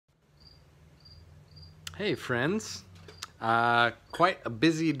Hey friends, quite a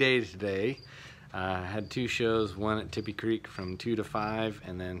busy day today. Had two shows, one at Tippy Creek from 2 to 5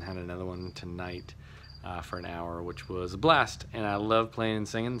 and then had another one tonight for an hour, which was a blast, and I love playing and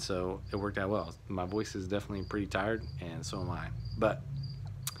singing, so it worked out well. My voice is definitely pretty tired, and so am I. But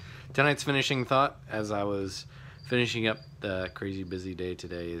tonight's finishing thought, as I was finishing up the crazy busy day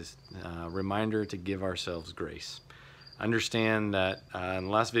today, is a reminder to give ourselves grace. Understand that in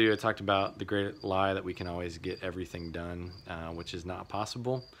the last video I talked about the great lie that we can always get everything done, which is not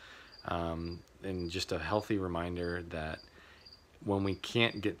possible, and just a healthy reminder that when we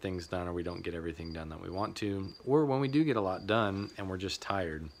can't get things done, or we don't get everything done that we want to, or when we do get a lot done and we're just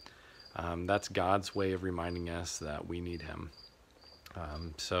tired, that's God's way of reminding us that we need Him.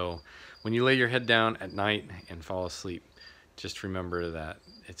 So when you lay your head down at night and fall asleep, just remember that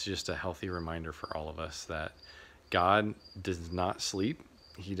it's just a healthy reminder for all of us that God does not sleep.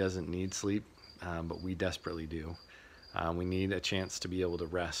 He doesn't need sleep, but we desperately do. We need a chance to be able to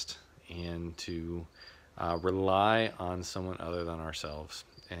rest and to rely on someone other than ourselves.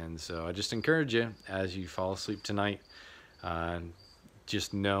 And so I just encourage you, as you fall asleep tonight,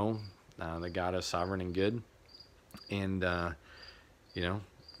 just know that God is sovereign and good, and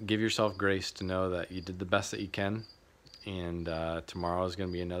give yourself grace to know that you did the best that you can. And tomorrow is going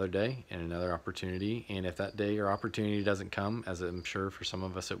to be another day and another opportunity, and if that day or opportunity doesn't come, as I'm sure for some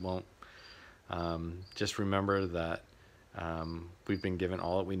of us it won't, just remember that we've been given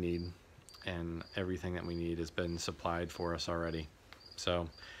all that we need, and everything that we need has been supplied for us already. So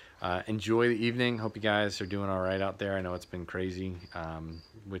enjoy the evening. Hope you guys are doing all right out there. I know it's been crazy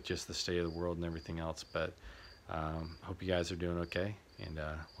with just the state of the world and everything else, but hope you guys are doing okay, and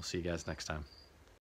we'll see you guys next time.